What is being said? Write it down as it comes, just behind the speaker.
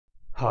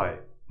Hi,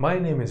 my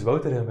name is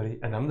Wouter Emery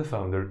and I'm the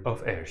founder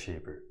of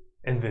AirShaper.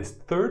 In this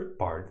third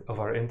part of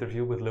our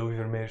interview with Lowie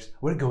Vermeersch,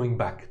 we're going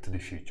back to the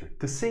future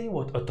to see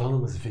what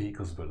autonomous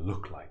vehicles will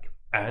look like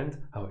and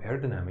how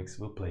aerodynamics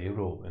will play a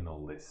role in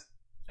all this.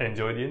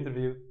 Enjoy the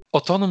interview.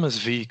 Autonomous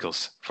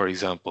vehicles, for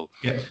example.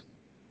 Yeah.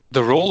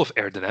 The role of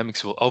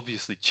aerodynamics will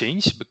obviously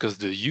change because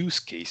the use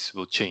case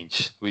will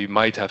change. We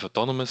might have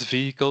autonomous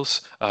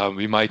vehicles,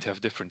 we might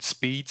have different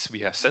speeds, we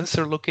have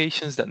sensor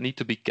locations that need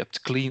to be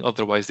kept clean,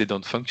 otherwise they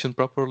don't function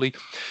properly.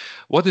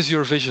 What is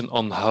your vision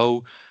on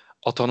how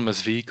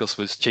autonomous vehicles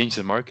will change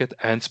the market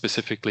and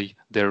specifically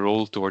their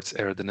role towards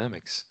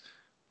aerodynamics?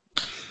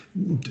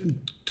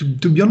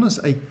 To be honest,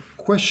 I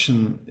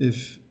question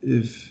if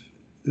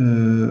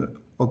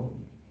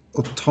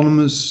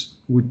autonomous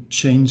would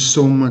change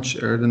so much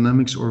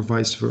aerodynamics or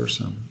vice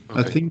versa. Okay.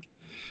 I think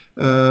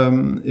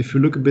if you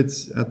look a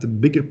bit at the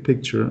bigger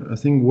picture, I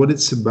think what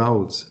it's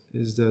about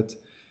is that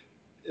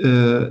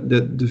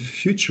that the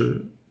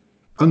future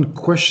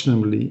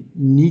unquestionably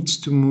needs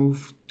to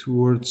move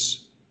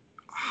towards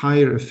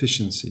higher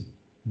efficiency.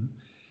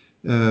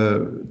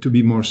 To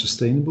be more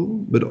sustainable,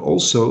 but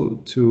also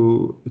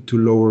to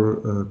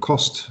lower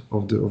cost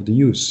of the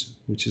use,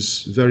 which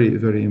is very,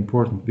 very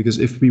important. Because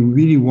if we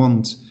really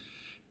want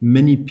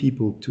many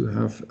people to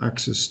have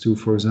access to,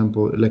 for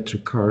example,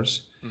 electric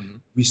cars,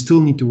 we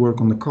still need to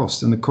work on the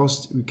cost. And the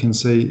cost, we can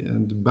say,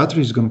 the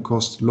battery is going to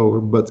cost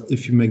lower, but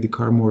if you make the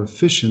car more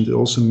efficient, it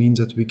also means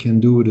that we can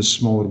do with a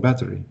smaller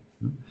battery.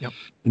 Yep.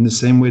 In the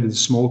same way that a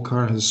small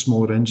car has a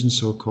smaller engine,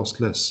 so it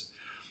costs less.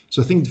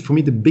 So I think for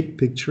me, the big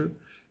picture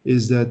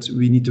is that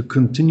we need to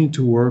continue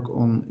to work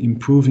on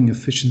improving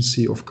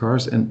efficiency of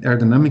cars, and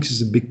aerodynamics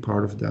is a big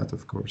part of that,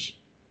 of course.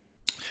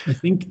 I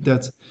think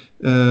that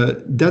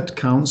that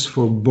counts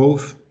for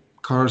both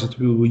cars that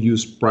we will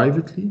use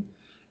privately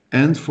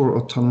and for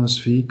autonomous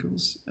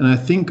vehicles. And I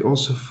think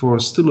also for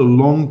still a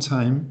long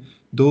time,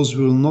 those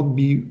will not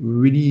be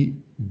really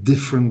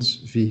different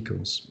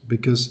vehicles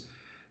because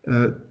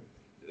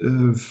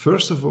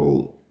first of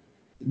all,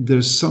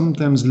 there's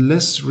sometimes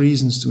less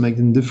reasons to make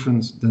them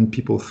different than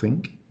people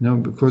think,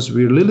 because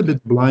we're a little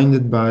bit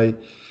blinded by a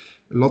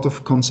lot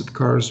of concept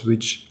cars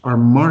which are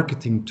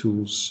marketing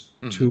tools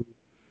to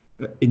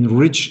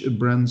enrich a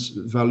brand's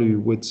value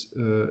with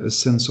a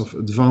sense of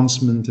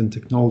advancement and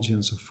technology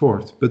and so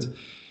forth. But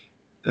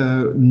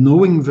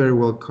knowing very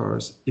well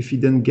cars, if you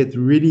then get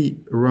really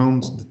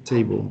around the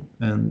table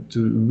and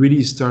to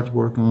really start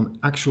working on an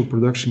actual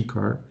production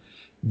car,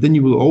 then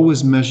you will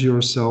always measure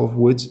yourself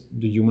with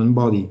the human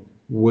body,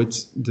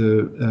 with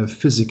the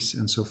physics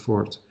and so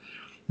forth.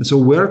 And so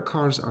where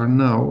cars are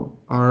now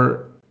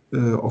are,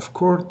 of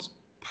course,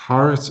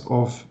 part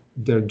of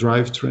their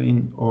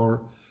drivetrain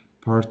or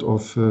part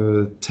of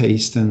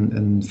taste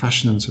and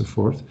fashion and so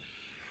forth.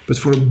 But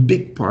for a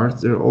big part,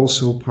 they're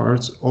also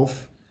parts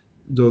of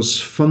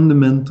those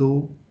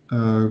fundamental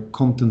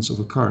contents of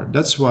a car.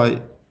 That's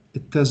why a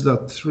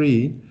Tesla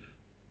 3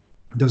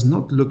 does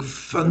not look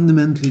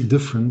fundamentally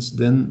different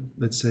than,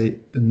 let's say,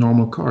 a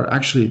normal car.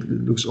 Actually, it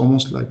looks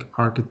almost like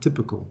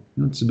archetypical.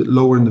 It's a bit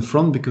lower in the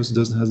front because it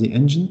doesn't have the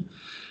engine.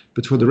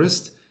 But for the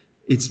rest,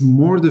 it's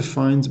more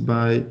defined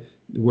by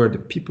where the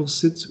people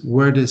sit,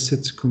 where they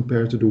sit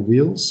compared to the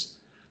wheels,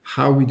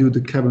 how we do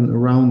the cabin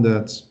around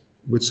that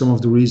with some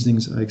of the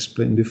reasonings I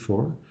explained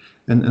before,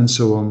 and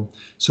so on.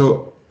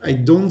 So I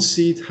don't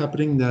see it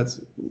happening that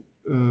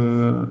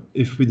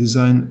if we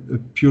design a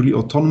purely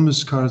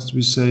autonomous car,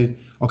 we say,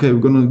 okay, we're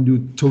going to do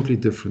totally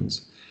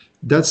different.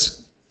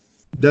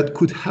 That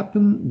could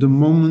happen the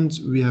moment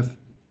we have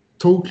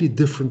totally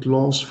different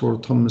laws for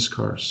autonomous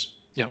cars.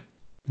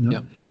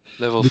 Yeah.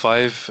 Level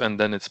 5, and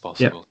then it's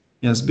possible.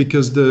 Yeah. Yes,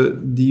 because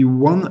the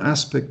one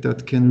aspect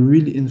that can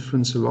really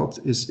influence a lot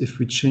is if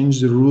we change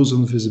the rules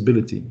on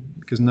visibility.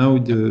 Because now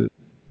the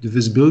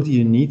visibility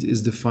you need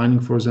is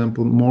defining, for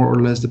example, more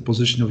or less the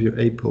position of your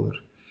A-pillar.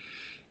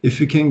 If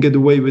we can get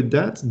away with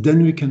that,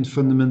 then we can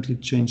fundamentally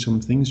change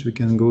some things. We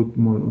can go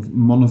more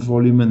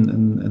monovolume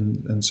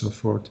and so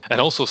forth.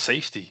 And also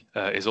safety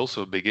is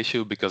also a big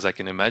issue, because I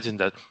can imagine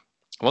that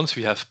once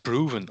we have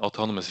proven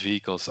autonomous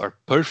vehicles are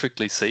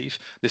perfectly safe,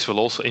 this will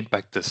also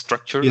impact the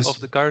structure of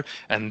the car.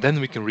 And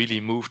then we can really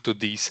move to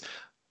these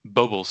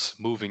bubbles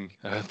moving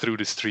through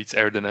the streets,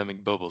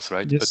 aerodynamic bubbles,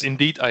 right? Yes. But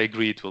indeed, I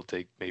agree it will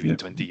take maybe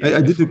 20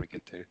 years before we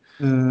get there.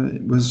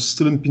 It was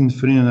still in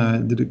Pininfarina, and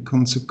I did a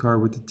concept car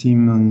with the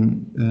team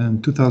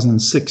in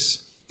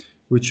 2006,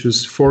 which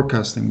was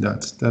forecasting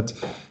that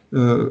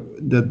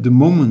the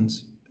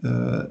moment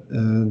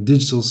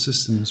digital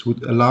systems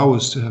would allow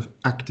us to have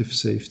active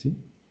safety,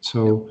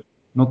 so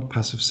not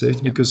passive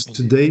safety, because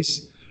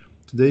today's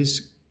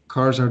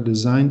cars are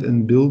designed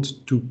and built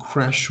to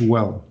crash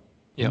well.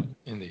 Yeah,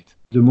 indeed.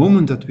 The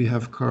moment that we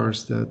have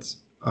cars that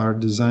are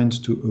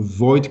designed to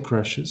avoid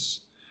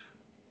crashes,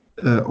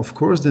 of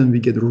course, then we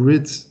get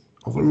rid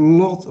of a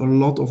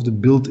lot of the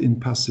built-in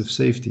passive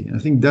safety. I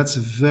think that's a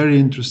very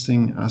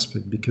interesting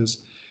aspect,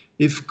 because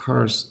if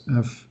cars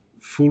have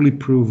fully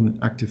proven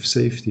active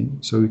safety,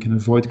 so we can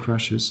avoid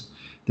crashes,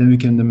 then we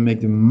can then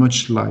make them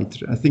much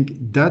lighter. I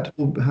think that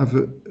will have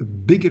a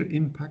bigger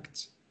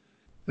impact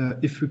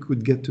if we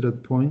could get to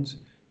that point,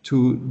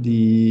 to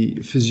the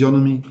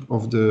physiognomy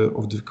of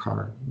the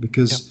car,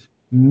 because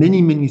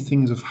many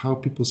things of how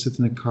people sit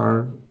in a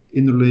car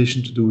in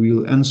relation to the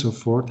wheel and so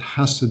forth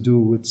has to do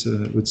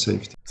with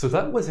safety. So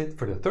that was it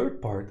for the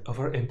third part of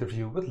our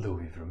interview with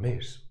Lowie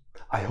Vermeersch.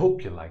 I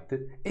hope you liked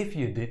it. If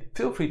you did,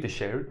 feel free to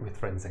share it with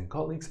friends and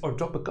colleagues or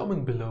drop a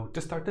comment below to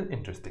start an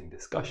interesting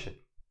discussion.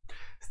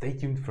 Stay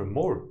tuned for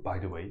more, by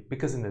the way,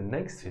 because in the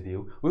next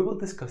video we will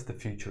discuss the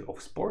future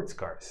of sports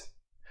cars.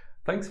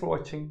 Thanks for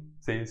watching.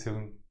 See you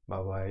soon.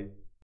 Bye bye.